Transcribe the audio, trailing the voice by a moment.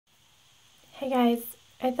Hey guys,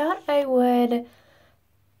 I thought I would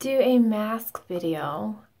do a mask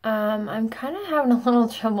video. I'm kind of having a little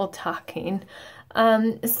trouble talking.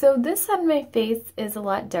 So this side of my face is a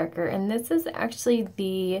lot darker, and this is actually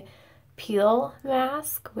the peel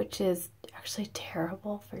mask, which is actually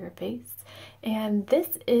terrible for your face. And this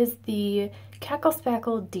is the Cackle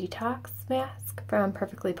Spackle Detox Mask from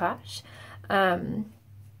Perfectly Posh.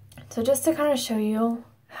 So just to kind of show you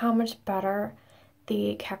how much better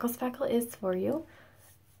the Cackle Spackle is for you,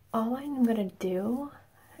 all I'm gonna do,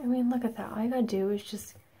 I mean, look at that. All you gotta do is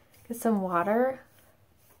just get some water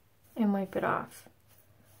and wipe it off.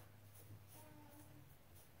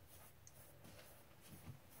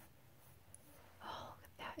 Oh, look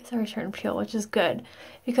at that. It's already starting to peel, which is good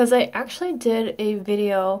because I actually did a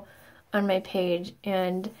video on my page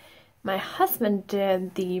and my husband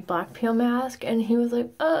did the black peel mask and he was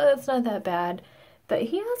like, oh, it's not that bad. But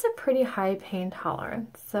he has a pretty high pain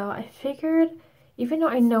tolerance. So I figured, even though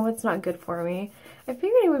I know it's not good for me, I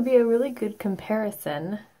figured it would be a really good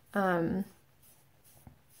comparison. And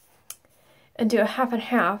do a half and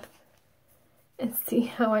half and see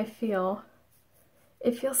how I feel.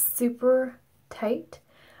 It feels super tight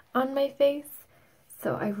on my face,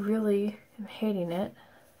 so I really am hating it.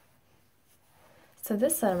 So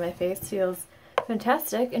this side of my face feels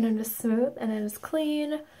fantastic, and it is smooth, and it is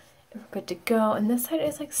clean, and we're good to go. And this side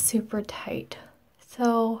is like super tight.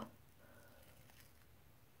 So,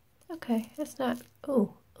 okay, it's not,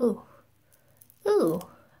 ooh, ooh, ooh,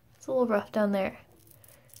 it's a little rough down there.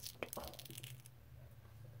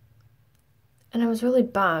 And I was really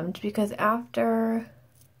bummed because after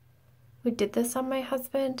we did this on my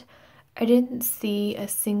husband, I didn't see a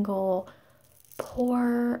single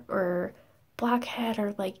pore or blackhead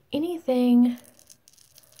or like anything.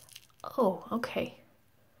 Oh, okay.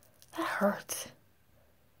 That hurts.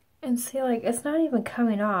 And see, like, it's not even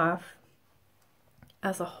coming off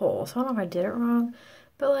as a whole. So I don't know if I did it wrong,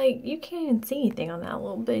 but like, you can't even see anything on that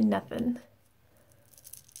little bit, nothing.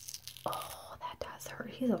 Oh, that does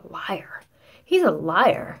hurt. He's a liar. He's a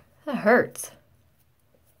liar. That hurts.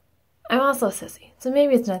 I'm also a sissy, so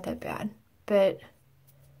maybe it's not that bad. But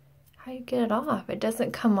how do you get it off? It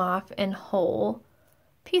doesn't come off in whole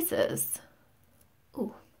pieces.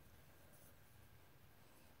 Ooh.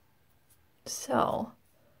 So.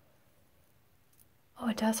 Oh,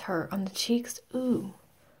 it does hurt on the cheeks. Ooh.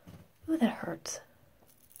 Ooh, that hurts.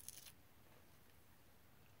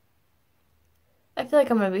 I feel like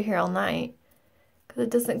I'm going to be here all night. Because it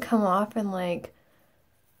doesn't come off and like,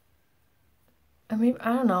 I mean,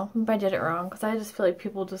 I don't know, maybe I did it wrong, because I just feel like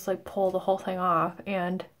people just like pull the whole thing off,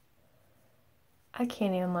 and I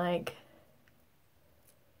can't even like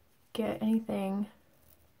get anything.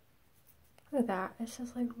 Look at that, it's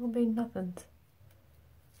just like little big nothings.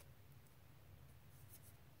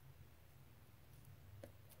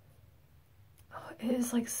 Oh, it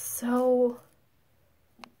is like so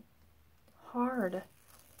hard.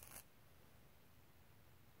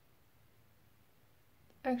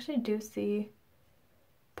 I actually do see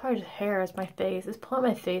probably just hair as my face. It's pulling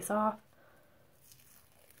my face off.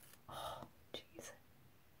 Oh, jeez.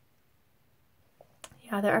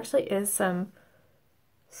 Yeah, there actually is some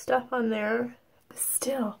stuff on there. But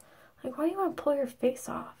still, like, why do you want to pull your face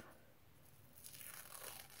off?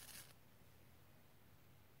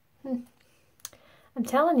 I'm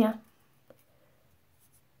telling you.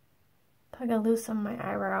 I gotta lose some of my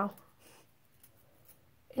eyebrow.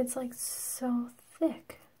 It's like so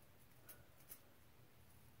thick.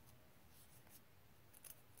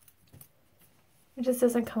 It just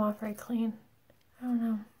doesn't come off very clean. I don't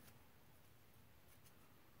know.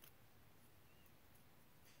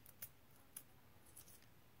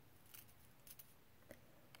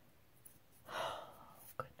 Oh,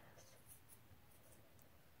 goodness.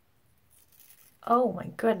 Oh my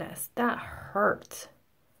goodness, that hurts.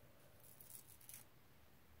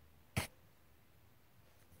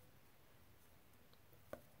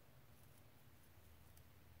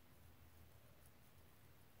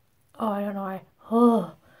 Oh, I don't know.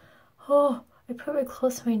 I put it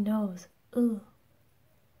close to my nose. Ooh.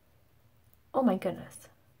 Oh my goodness.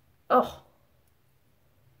 Oh.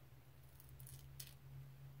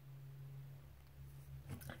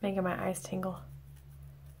 Making my eyes tingle.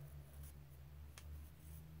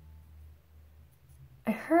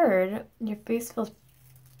 I heard your face feels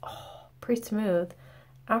pretty smooth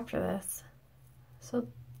after this. So,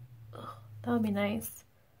 that would be nice.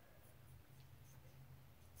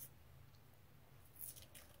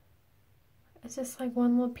 It's just like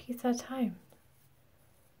one little piece at a time.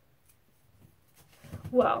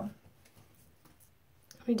 Well,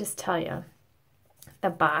 let me just tell you,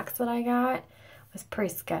 the box that I got was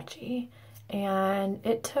pretty sketchy. and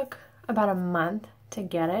it took about a month to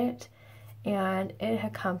get it, and it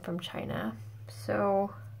had come from China.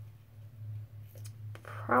 So it's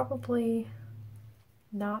probably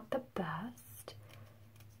not the best.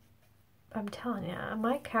 I'm telling you,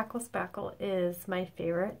 my Cackle Spackle is my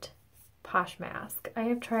favorite Posh mask. I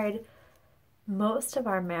have tried most of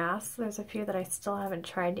our masks. There's a few that I still haven't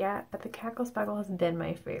tried yet, but the Cackle Spackle has been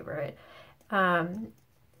my favorite. Oh,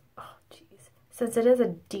 geez. Since it is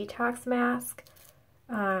a detox mask,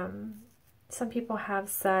 some people have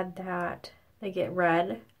said that they get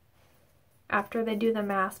red after they do the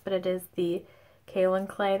mask, but it is the kaolin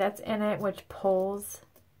clay that's in it, which pulls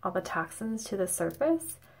all the toxins to the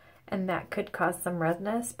surface, and that could cause some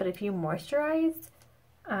redness. But if you moisturize,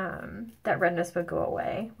 that redness would go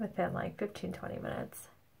away within like 15-20 minutes.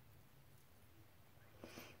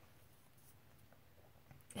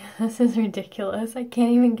 This is ridiculous. I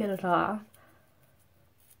can't even get it off.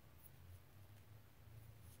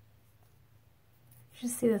 You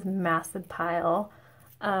just see this massive pile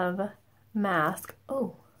of mask.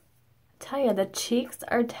 Oh, I tell you, the cheeks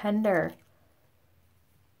are tender.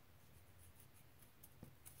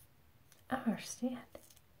 I don't understand.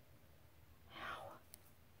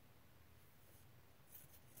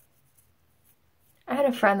 I had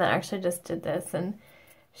a friend that actually just did this, and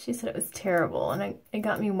she said it was terrible, and it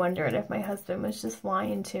got me wondering if my husband was just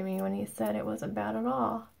lying to me when he said it wasn't bad at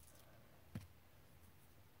all.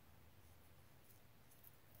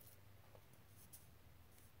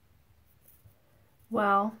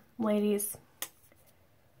 Well, ladies,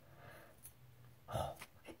 I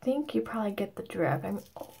think you probably get the drift.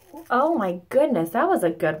 Oh my goodness, that was a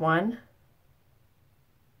good one.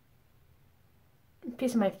 A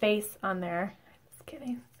piece of my face on there. Just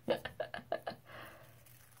kidding.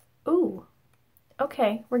 Ooh,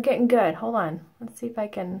 okay, we're getting good. Hold on. Let's see if I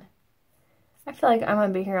can. I feel like I'm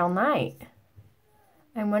going to be here all night.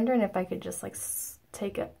 I'm wondering if I could just like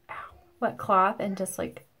take a wet cloth and just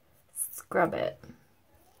like scrub it.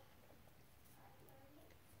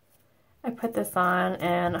 I put this on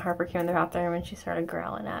and Harper came in the bathroom and she started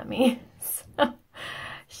growling at me. So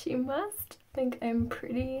she must think I'm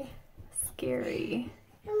pretty scary.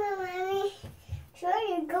 Come on, Mommy. Sure,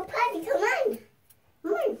 you go potty. Come on.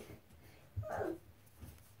 Come on.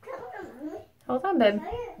 Come on, Mommy. Hold on, babe.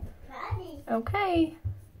 Potty. Okay.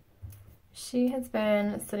 She has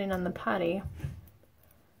been sitting on the potty.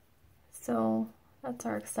 So that's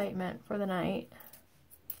our excitement for the night.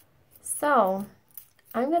 So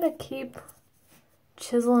I'm going to keep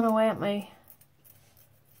chiseling away at my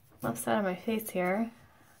left side of my face here.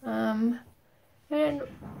 And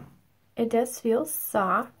it does feel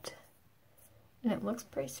soft. And it looks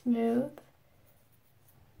pretty smooth.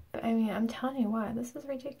 But I mean, I'm telling you what, this is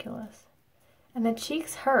ridiculous. And the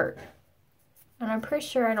cheeks hurt. And I'm pretty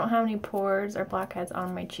sure I don't have any pores or blackheads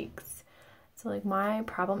on my cheeks. So like my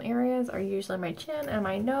problem areas are usually my chin and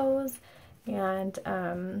my nose.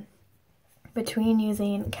 And between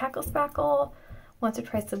using Cackle Spackle once or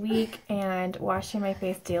twice a week and washing my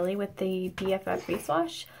face daily with the BFF face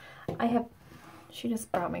wash, I have... She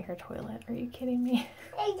just brought me her toilet. Are you kidding me?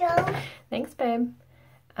 There you go. Thanks, babe.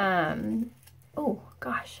 Oh,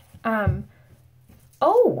 gosh.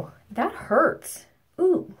 Oh, that hurts.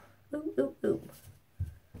 Ooh. Ooh, ooh, ooh.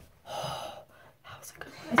 Oh, that was a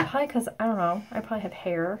good one. It's probably because, I don't know, I probably have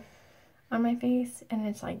hair on my face, and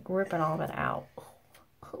it's like ripping all of it out.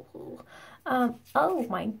 Oh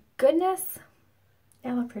my goodness.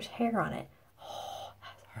 Yeah, look, there's hair on it. Oh,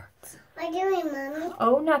 that hurts. What are you doing, Mommy?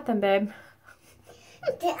 Oh, nothing, babe.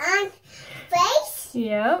 The on face?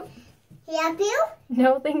 Yep. Help you?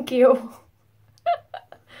 No, thank you.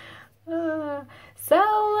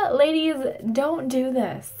 So, ladies, don't do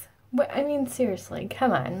this. I mean, seriously,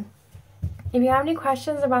 come on. If you have any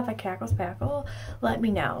questions about the Cackle Spackle, let me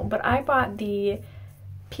know. But I bought the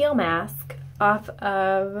peel mask off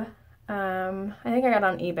of, I think I got it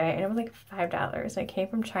on eBay, and it was like $5. It came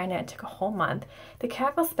from China. It took a whole month. The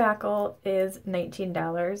Cackle Spackle is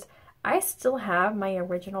 $19. I still have my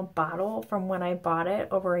original bottle from when I bought it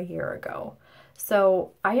over a year ago.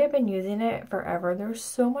 So I have been using it forever. There's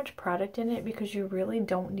so much product in it because you really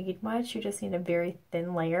don't need much. You just need a very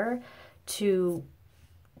thin layer to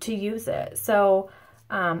use it. So,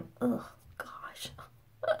 oh gosh.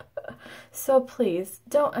 So please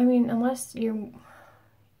don't, I mean, unless you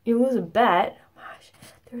lose a bet. Gosh,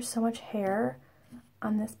 there's so much hair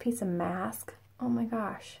on this piece of mask. Oh my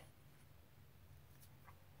gosh.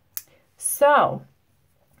 So,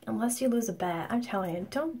 unless you lose a bet, I'm telling you,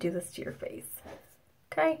 don't do this to your face.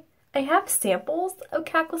 Okay? I have samples of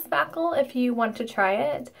Cackle Spackle if you want to try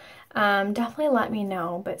it. Definitely let me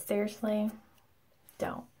know, but seriously,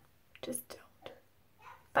 don't. Just don't.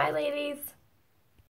 Bye, ladies.